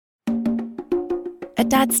a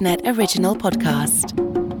Dadsnet original podcast.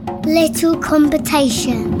 Little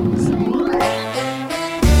Competitions.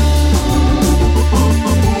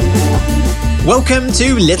 Welcome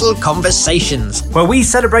to Little Conversations, where we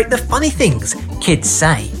celebrate the funny things kids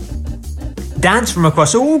say. Dads from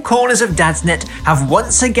across all corners of Dadsnet have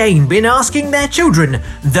once again been asking their children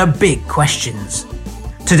the big questions.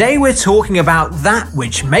 Today we're talking about that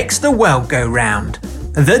which makes the world go round.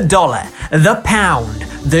 The dollar, the pound,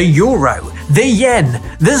 the euro, the yen,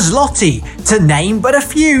 the zloty, to name but a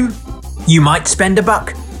few. You might spend a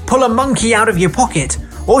buck, pull a monkey out of your pocket,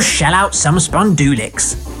 or shell out some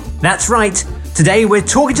spondulix. That's right, today we're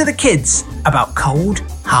talking to the kids about cold,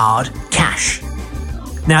 hard cash.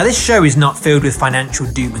 Now this show is not filled with financial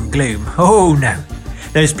doom and gloom. Oh no,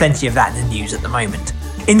 there's plenty of that in the news at the moment.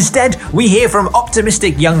 Instead, we hear from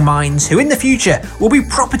optimistic young minds who in the future will be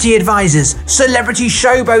property advisors, celebrity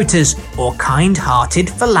showboaters, or kind-hearted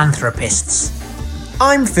philanthropists.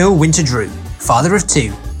 I'm Phil Winter-Drew, father of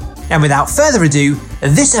two, and without further ado,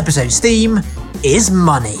 this episode's theme is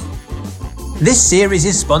money. This series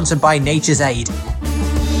is sponsored by Nature's Aid.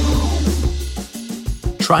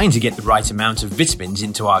 Trying to get the right amount of vitamins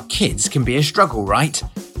into our kids can be a struggle, right?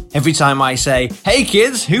 Every time I say, "Hey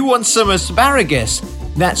kids, who wants some asparagus?"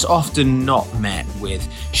 that's often not met with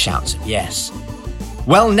shouts of yes.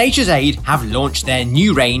 Well, Nature's Aid have launched their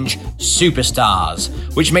new range, Superstars,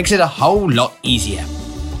 which makes it a whole lot easier.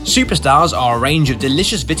 Superstars are a range of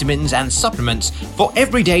delicious vitamins and supplements for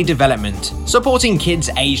everyday development, supporting kids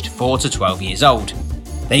aged 4 to 12 years old.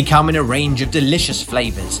 They come in a range of delicious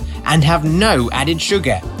flavours and have no added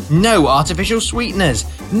sugar, no artificial sweeteners,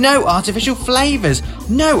 no artificial flavours,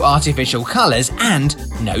 no artificial colours, and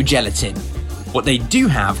no gelatin. What they do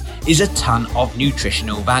have is a ton of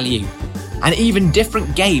nutritional value. And even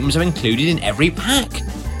different games are included in every pack.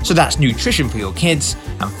 So that's nutrition for your kids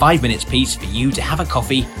and 5 minutes peace for you to have a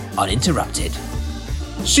coffee uninterrupted.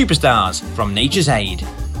 Superstars from Nature's Aid.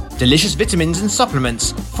 Delicious vitamins and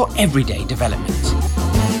supplements for everyday development.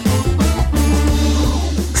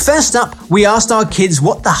 First up, we asked our kids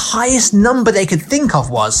what the highest number they could think of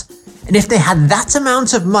was. And if they had that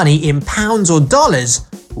amount of money in pounds or dollars,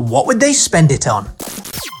 what would they spend it on?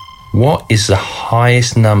 What is the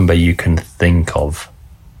highest number you can think of?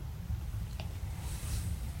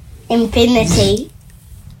 Infinity.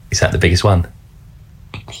 Is that the biggest one?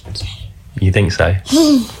 I think so. You think so?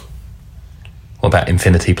 What about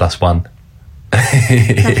infinity plus one?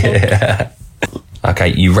 Yeah.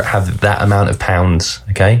 Okay, you have that amount of pounds,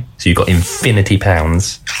 okay? So you've got infinity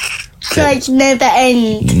pounds. So it's never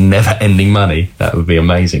ends. Never ending money. That would be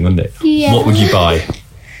amazing, wouldn't it? Yeah. What would you buy?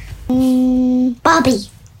 Barbie.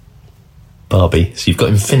 Barbie. So you've got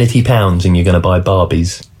infinity pounds and you're going to buy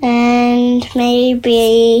Barbies. And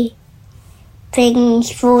maybe things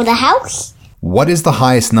for the house. What is the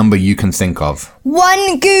highest number you can think of?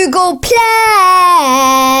 1 Googleplex.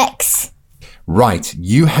 Right,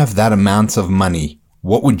 you have that amount of money.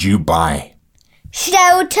 What would you buy?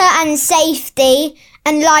 Shelter and safety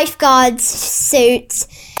and lifeguards suits.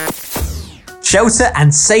 Shelter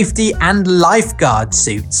and safety and lifeguard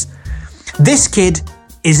suits. This kid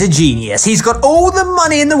is a genius. He's got all the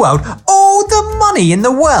money in the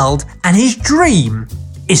world, and his dream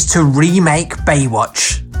is to remake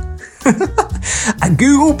Baywatch. A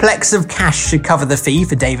Googleplex of cash should cover the fee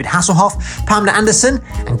for David Hasselhoff, Pamela Anderson,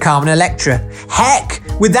 and Carmen Electra. Heck,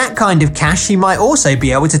 with that kind of cash, he might also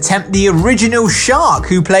be able to tempt the original shark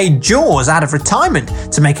who played Jaws out of retirement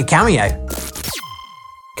to make a cameo.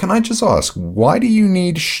 Can I just ask, why do you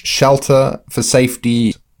need shelter for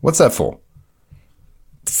safety? What's that for?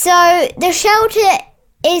 So the shelter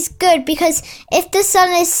is good because if the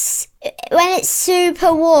sun is, when it's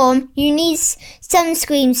super warm, you need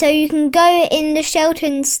sunscreen, so you can go in the shelter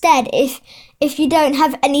instead if you don't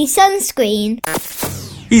have any sunscreen.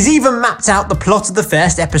 He's even mapped out the plot of the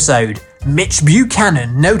first episode. Mitch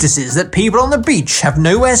Buchanan notices that people on the beach have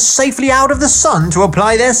nowhere safely out of the sun to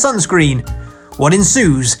apply their sunscreen. What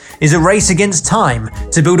ensues is a race against time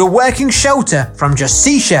to build a working shelter from just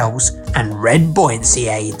seashells and red buoyancy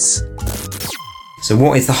aids. So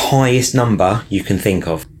what is the highest number you can think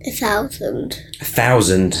of? 1,000.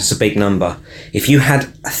 1,000, that's a big number. If you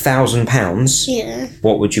had £1,000, Yeah.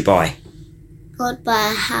 what would you buy? I'd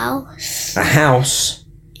buy a house. A house?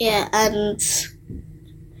 Yeah, and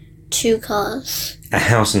 2 cars. A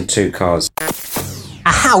house and 2 cars.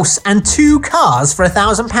 A house and 2 cars for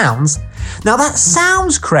 £1,000? Now that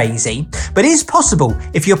sounds crazy, but is possible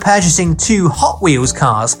if you're purchasing 2 Hot Wheels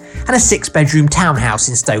cars and a 6-bedroom townhouse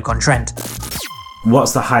in Stoke-on-Trent.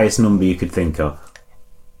 What's the highest number you could think of?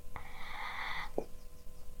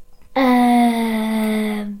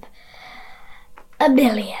 $1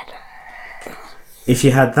 million. If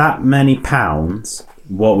you had that many pounds,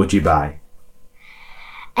 what would you buy?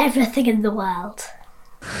 Everything in the world.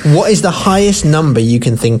 What is the highest number you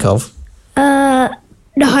can think of? The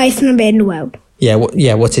highest number in the world. Yeah,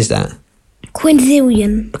 what is that?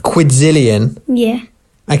 Quinzillion. A quinzillion? Yeah.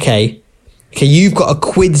 Okay, you've got a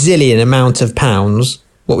quinzillion amount of pounds.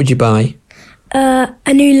 What would you buy? A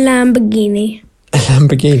new Lamborghini. A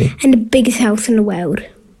Lamborghini? And the biggest house in the world.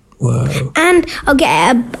 Whoa. And I'll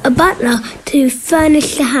get a butler to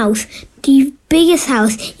furnish the house, the biggest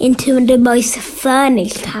house, into the most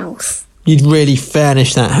furnished house. You'd really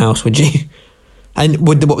furnish that house, would you? And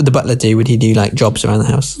what would the butler do? Would he do like jobs around the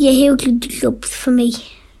house? Yeah, he'll do jobs for me.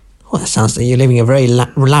 Well, that sounds like you're living a very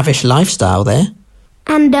lavish lifestyle there.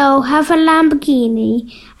 And I'll have a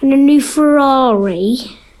Lamborghini and a new Ferrari.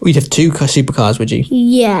 Well, you'd have two supercars, would you?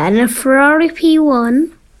 Yeah, and a Ferrari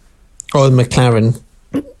P1. Or a McLaren.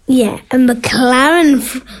 Yeah, a McLaren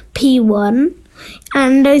P1.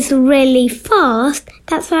 And those are really fast.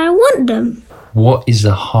 That's why I want them. What is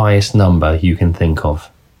the highest number you can think of?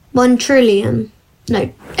 1 trillion.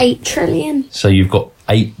 No, 8 trillion. So you've got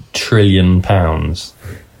 £8 trillion.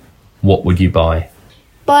 What would you buy?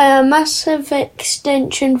 Buy a massive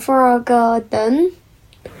extension for our garden.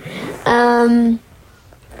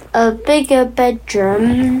 A bigger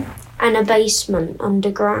bedroom and a basement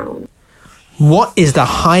underground. What is the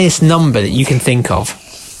highest number that you can think of?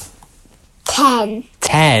 10.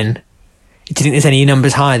 10? Do you think there's any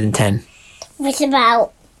numbers higher than 10? What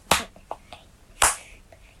about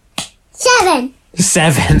 7?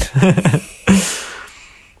 7.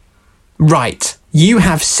 Right. You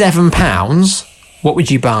have £7. What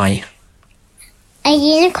would you buy? A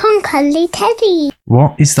unicorn cuddly teddy.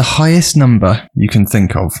 What is the highest number you can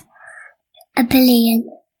think of? 1 billion.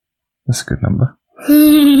 That's a good number.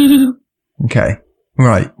 Okay.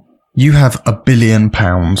 Right. You have £1 billion.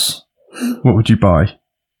 What would you buy?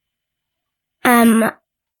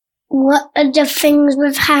 What are the things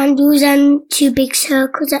with handles and 2 big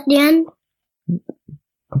circles at the end?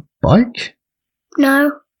 A bike?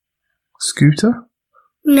 No. Scooter?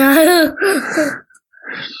 No.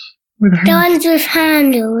 With The ones with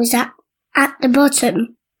handles at the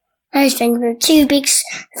bottom. Those things with 2 big,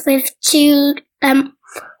 with 2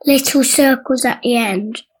 little circles at the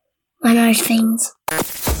end. One of those things.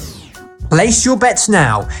 Place your bets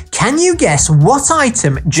now. Can you guess what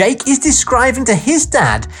item Jake is describing to his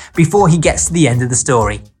dad before he gets to the end of the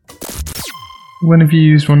story? When have you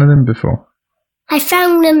used one of them before? I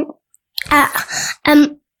found them at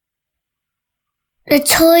the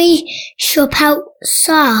toy shop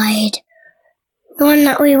outside. The one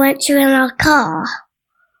that we went to in our car.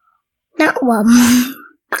 That one.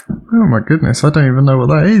 Oh my goodness, I don't even know what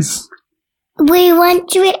that is. We went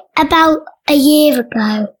to it about a year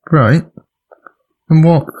ago. Right. And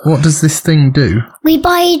what does this thing do? We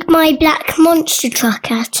buyed my black monster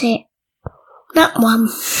truck at it. That one.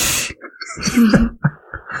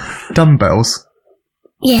 Dumbbells?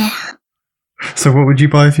 Yeah. So what would you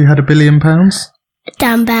buy if you had £1 billion?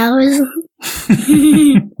 Dumbbells.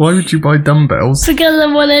 Why would you buy dumbbells? Because I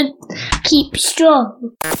want to keep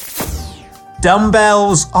strong.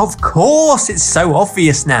 Dumbbells, of course, it's so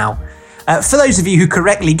obvious now. For those of you who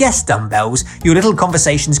correctly guessed dumbbells, your Little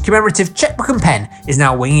Conversations commemorative checkbook and pen is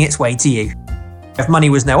now winging its way to you. If money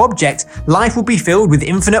was no object, life would be filled with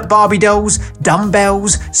infinite Barbie dolls,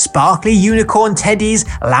 dumbbells, sparkly unicorn teddies,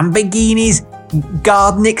 Lamborghinis,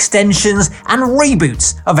 garden extensions, and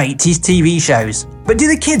reboots of 80s TV shows. But do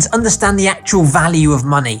the kids understand the actual value of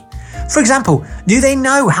money? For example, do they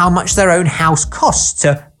know how much their own house costs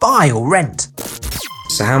to buy or rent?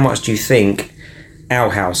 So how much do you think our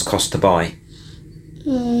house cost to buy?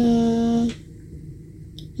 £9,000.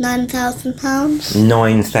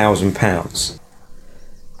 £9,000.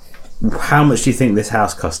 How much do you think this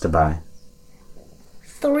house cost to buy?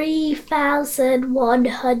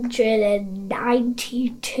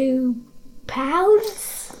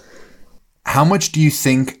 £3,192. How much do you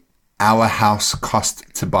think our house cost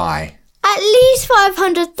to buy? At least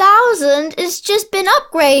 500,000. It's just been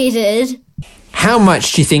upgraded. How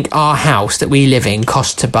much do you think our house that we live in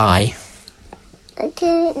cost to buy? I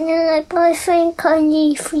don't know, but I think I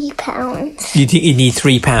need £3. You think you need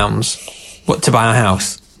 £3? What, to buy our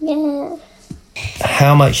house? Yeah.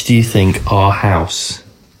 How much do you think our house,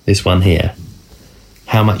 this one here,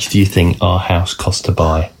 how much do you think our house cost to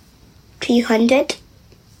buy? 200.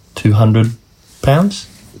 £200?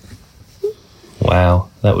 Wow,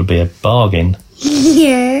 that would be a bargain.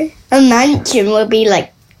 Yeah. A mansion would be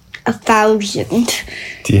like 1,000.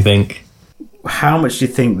 Do you think? How much do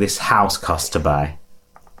you think this house cost to buy?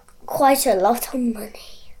 Quite a lot of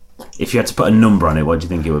money. If you had to put a number on it, what do you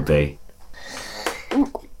think it would be?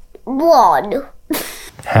 1.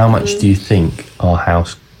 How much do you think our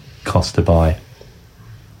house cost to buy?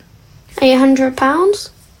 £800?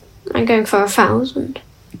 I'm going for 1,000.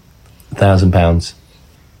 £1,000.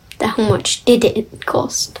 How much did it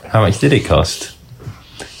cost? How much did it cost?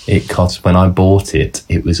 It cost, when I bought it,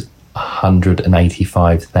 it was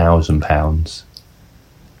 £185,000.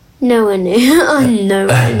 Nowhere near. I'm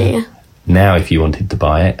nowhere near. Now, if you wanted to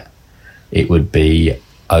buy it, it would be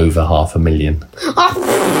over $500,000.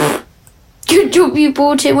 Oh, good job you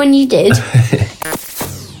bought it when you did.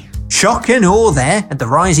 Shock and awe there at the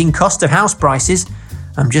rising cost of house prices.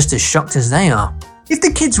 I'm just as shocked as they are. If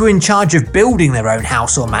the kids were in charge of building their own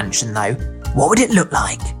house or mansion though, what would it look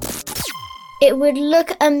like? It would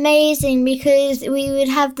look amazing because we would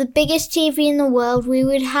have the biggest TV in the world. We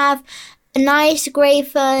would have nice grey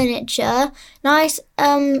furniture, nice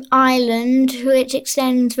island which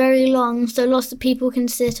extends very long so lots of people can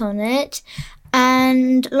sit on it,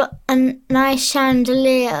 and a nice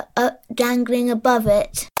chandelier dangling above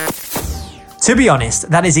it. To be honest,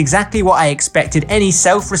 that is exactly what I expected any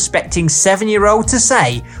self-respecting 7-year-old to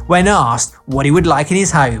say when asked what he would like in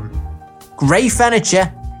his home. Grey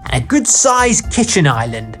furniture and a good-sized kitchen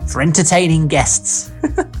island for entertaining guests.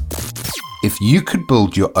 If you could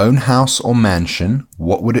build your own house or mansion,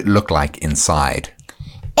 what would it look like inside?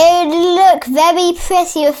 It would look very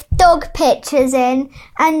pretty with dog pictures in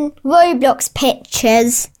and Roblox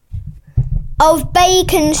pictures of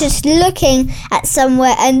Bacon just looking at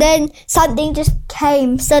somewhere, and then something just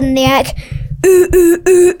came suddenly like, ooh, ooh,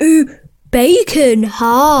 ooh, ooh, Bacon,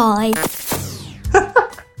 hi.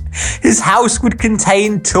 His house would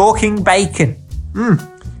contain talking bacon.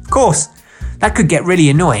 Of course, that could get really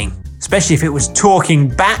annoying, especially if it was talking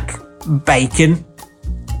back bacon.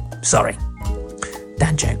 Sorry,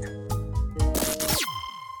 dad joke.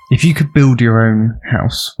 If you could build your own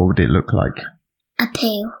house, what would it look like? A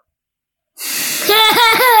poo.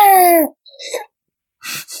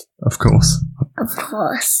 Of course. Of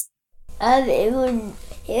course.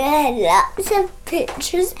 It had lots of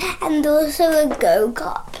pictures and also a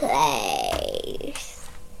go-kart place.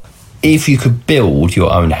 If you could build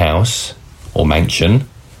your own house or mansion,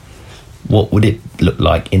 what would it look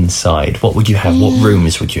like inside? What would you have? What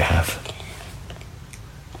rooms would you have?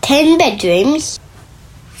 10 bedrooms,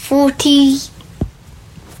 40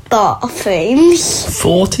 bathrooms,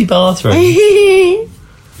 40 bathrooms.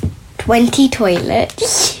 20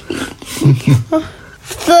 toilets,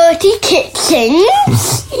 30 kitchens,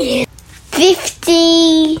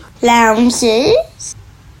 50 lounges,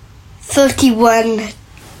 31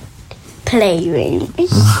 playrooms.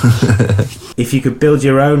 If you could build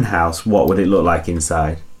your own house, what would it look like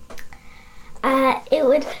inside?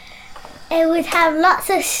 It would have lots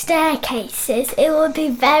of staircases. It would be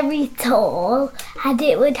very tall, and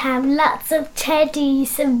it would have lots of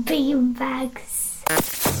teddies and beanbags.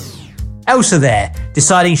 Elsa there,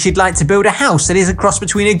 deciding she'd like to build a house that is a cross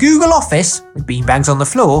between a Google office, with beanbags on the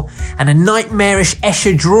floor, and a nightmarish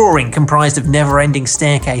Escher drawing comprised of never-ending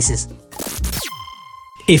staircases.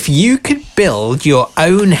 If you could build your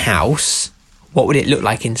own house, what would it look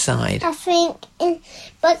like inside? I think,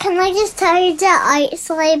 but can I just tell you that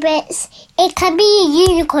it can be a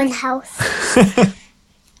unicorn house. I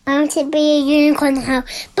want it to be a unicorn house,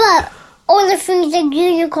 but all the things are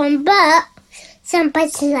unicorn, but some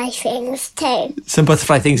butterfly things too. Some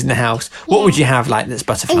butterfly things in the house. What would you have like that's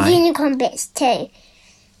butterfly? And unicorn bits too.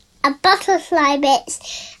 A butterfly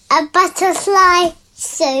bits, a butterfly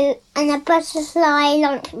suit, and a butterfly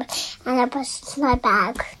lunch, and a butterfly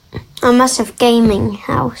bag. A massive gaming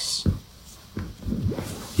house.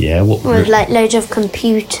 Yeah, what? With like loads of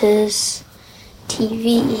computers,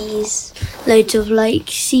 TVs, loads of like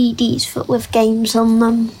CDs with games on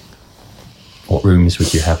them. What rooms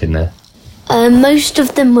would you have in there? Most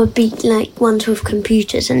of them would be like ones with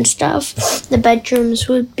computers and stuff. The bedrooms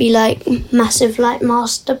would be like massive like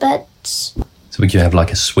master beds. So would you have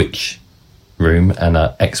like a Switch room and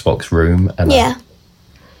a Xbox room and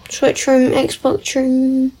Switch room, Xbox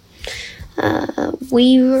room,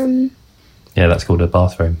 Wii room. Yeah, that's called a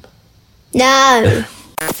bathroom. No.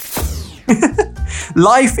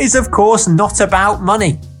 Life is of course not about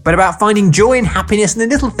money, but about finding joy and happiness in the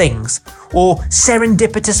little things, or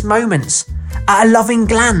serendipitous moments, a loving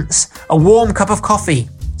glance, a warm cup of coffee,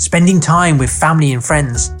 spending time with family and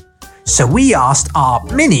friends. So we asked our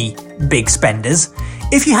mini big spenders,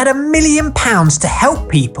 if you had £1 million to help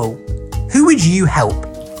people, who would you help?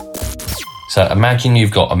 So imagine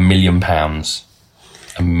you've got £1 million. £1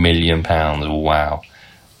 million, wow.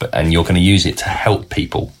 And you're going to use it to help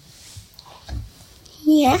people.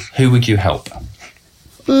 Yeah. Who would you help?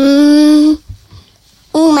 My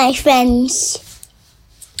my friends.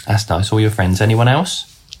 That's nice. All your friends. Anyone else?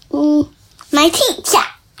 My teacher.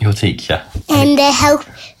 Your teacher. And the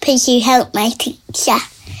helpers who help my teacher.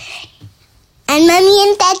 And Mummy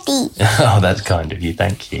and Daddy. Oh, that's kind of you.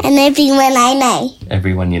 Thank you. And everyone I know.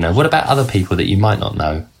 Everyone you know. What about other people that you might not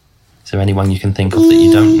know? Is there anyone you can think of that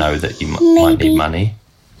you don't know that you might need money?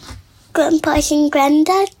 Grandpas and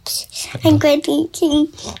granddads. And grannies and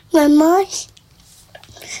grandmas.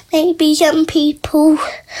 Maybe some people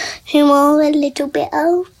who are a little bit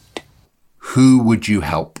old. Who would you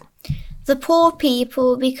help? The poor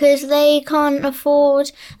people, because they can't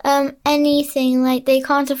afford anything, like they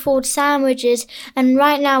can't afford sandwiches, and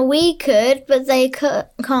right now we could, but they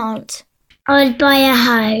can't. I would buy a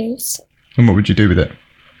house. And what would you do with it?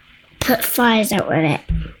 Put fires out with it.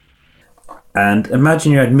 And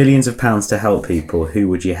imagine you had millions of pounds to help people. Who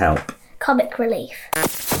would you help? Comic relief.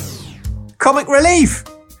 Comic relief!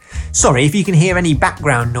 Sorry if you can hear any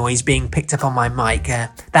background noise being picked up on my mic.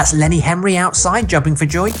 That's Lenny Henry outside jumping for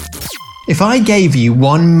joy. If I gave you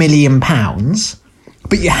 £1 million,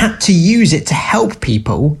 but you had to use it to help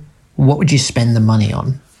people, what would you spend the money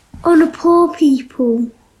on? On the poor people,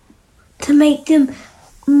 to make them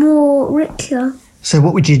more richer. So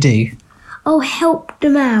what would you do? I'll help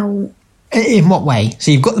them out. In what way?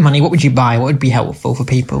 So you've got the money, what would you buy? What would be helpful for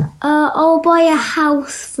people? I'll buy a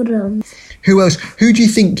house for them. Who else? Who do you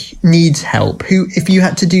think needs help? Who, if you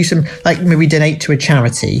had to do some, like maybe donate to a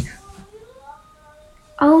charity?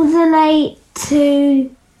 I'll donate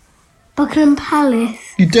to Buckingham Palace.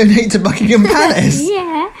 You donate to Buckingham Palace?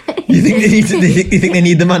 Yeah. You think they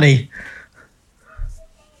need the money?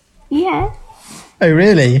 Yeah. Oh,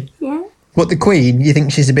 really? Yeah. What, the Queen? You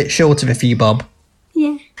think she's a bit short of a few bob?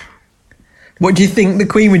 Yeah. What do you think the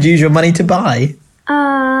Queen would use your money to buy?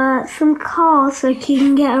 Some cars so she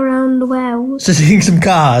can get around Wales. So seeing some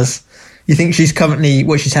cars. You think she's currently,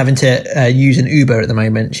 she's having to use an Uber at the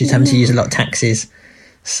moment. She's having to use a lot of taxis.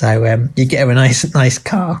 So you get her a nice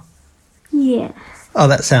car. Yeah. Oh,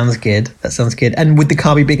 that sounds good. That sounds good. And would the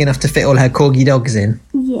car be big enough to fit all her corgi dogs in?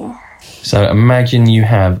 Yeah. So imagine you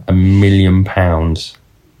have £1 million.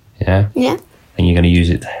 Yeah? Yeah. And you're going to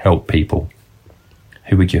use it to help people.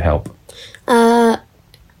 Who would you help?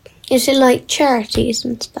 Is it like charities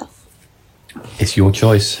and stuff? It's your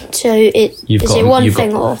choice. So is it one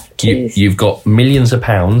thing or two? You've got millions of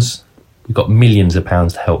pounds. You've got millions of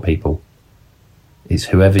pounds to help people. It's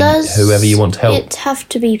whoever you want to help. It have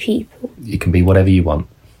to be people. It can be whatever you want.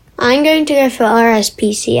 I'm going to go for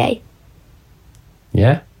RSPCA.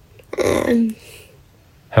 Yeah?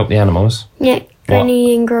 Help the animals? Yeah,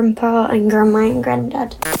 Granny and Grandpa and Grandma and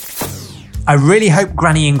Granddad. I really hope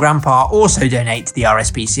Granny and Grandpa also donate to the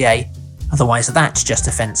RSPCA. Otherwise, that's just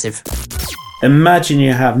offensive. Imagine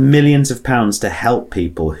you have millions of pounds to help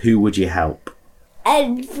people. Who would you help?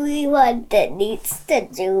 Everyone that needs to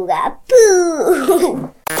do a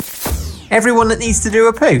poo. Everyone that needs to do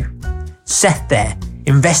a poo. Seth there,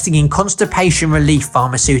 investing in constipation relief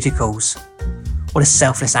pharmaceuticals. What a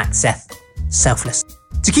selfless act, Seth. Selfless.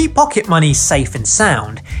 To keep pocket money safe and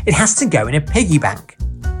sound, it has to go in a piggy bank.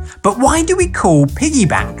 But why do we call piggy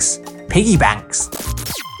banks piggy banks?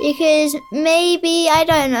 Because maybe, I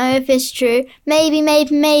don't know if it's true, maybe,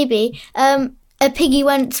 a piggy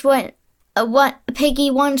once went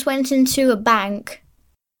into a bank.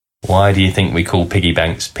 Why do you think we call piggy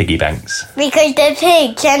banks piggy banks? Because the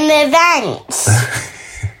pigs and the banks.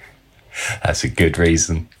 That's a good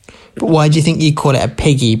reason. But why do you think you call it a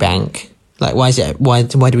piggy bank? Like, why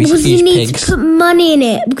do we use pigs? Because you need to put money in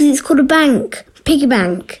it, because it's called a bank. Piggy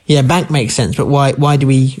bank. Yeah, bank makes sense, but why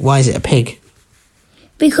is it a pig?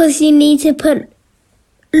 Because you need to put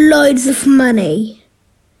loads of money.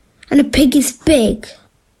 And a pig is big.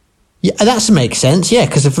 Yeah, that makes sense, yeah,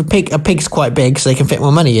 because if a pig's quite big, so they can fit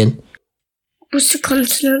more money in. What's the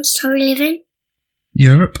continent we live in?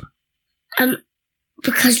 Europe.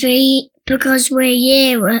 Because we're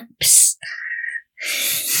Europes.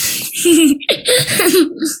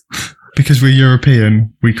 Because we're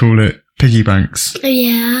European, we call it piggy banks.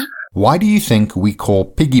 Yeah. Why do you think we call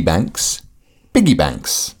piggy banks piggy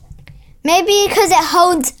banks? Maybe because it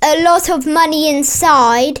holds a lot of money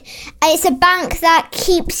inside, and it's a bank that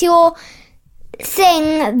keeps your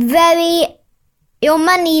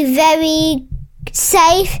money very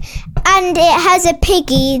safe, and it has a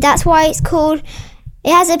piggy. That's why it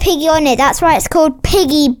has a piggy on it. That's why it's called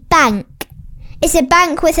piggy bank. It's a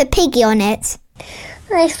bank with a piggy on it.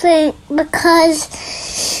 I think because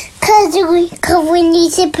we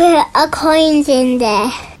need to put our coins in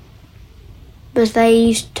there. Because they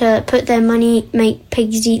used to put their money, make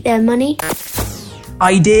pigs eat their money.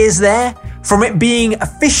 Ideas there? from it being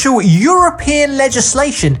official European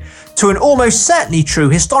legislation to an almost certainly true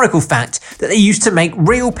historical fact that they used to make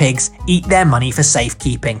real pigs eat their money for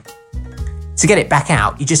safekeeping. To get it back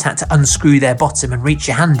out, you just had to unscrew their bottom and reach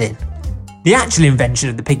your hand in. The actual invention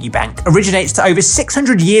of the piggy bank originates to over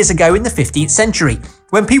 600 years ago in the 15th century,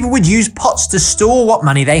 when people would use pots to store what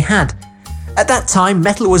money they had. At that time,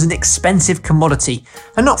 metal was an expensive commodity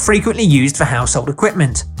and not frequently used for household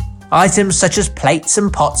equipment. Items such as plates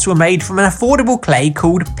and pots were made from an affordable clay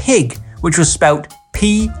called pig, which was spelt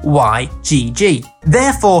P-Y-G-G.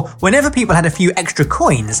 Therefore, whenever people had a few extra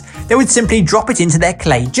coins, they would simply drop it into their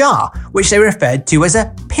clay jar, which they referred to as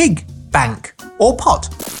a pig bank or pot.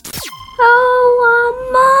 Oh,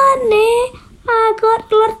 money, I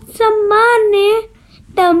got lots of money.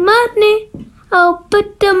 The money, I'll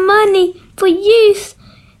put the money for use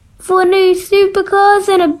for new supercars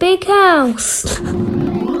and a big house.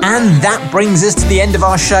 And that brings us to the end of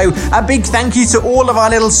our show. A big thank you to all of our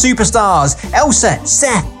little superstars: Elsa,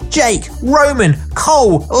 Seth, Jake, Roman,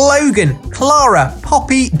 Cole, Logan, Clara,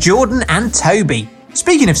 Poppy, Jordan and Toby.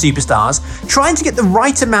 Speaking of superstars, trying to get the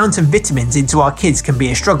right amount of vitamins into our kids can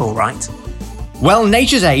be a struggle, right? Well,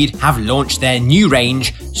 Nature's Aid have launched their new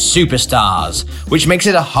range, Superstars, which makes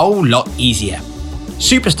it a whole lot easier.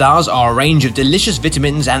 Superstars are a range of delicious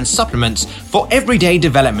vitamins and supplements for everyday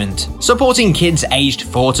development, supporting kids aged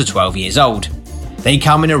 4 to 12 years old. They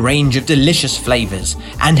come in a range of delicious flavours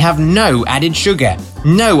and have no added sugar,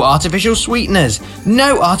 no artificial sweeteners,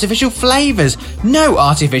 no artificial flavours, no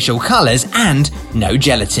artificial colours and no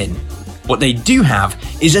gelatin. What they do have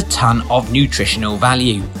is a ton of nutritional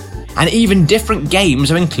value. And even different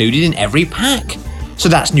games are included in every pack. So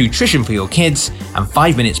that's nutrition for your kids and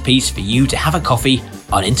 5 minutes peace for you to have a coffee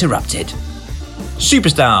uninterrupted.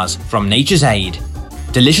 Superstars from Nature's Aid.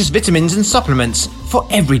 Delicious vitamins and supplements for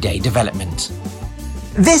everyday development.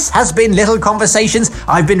 This has been Little Conversations.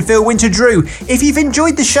 I've been Phil Winter-Drew. If you've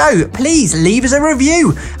enjoyed the show, please leave us a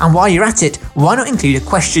review. And while you're at it, why not include a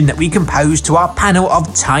question that we can pose to our panel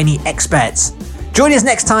of tiny experts? Join us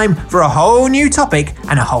next time for a whole new topic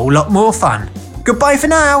and a whole lot more fun. Goodbye for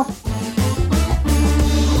now.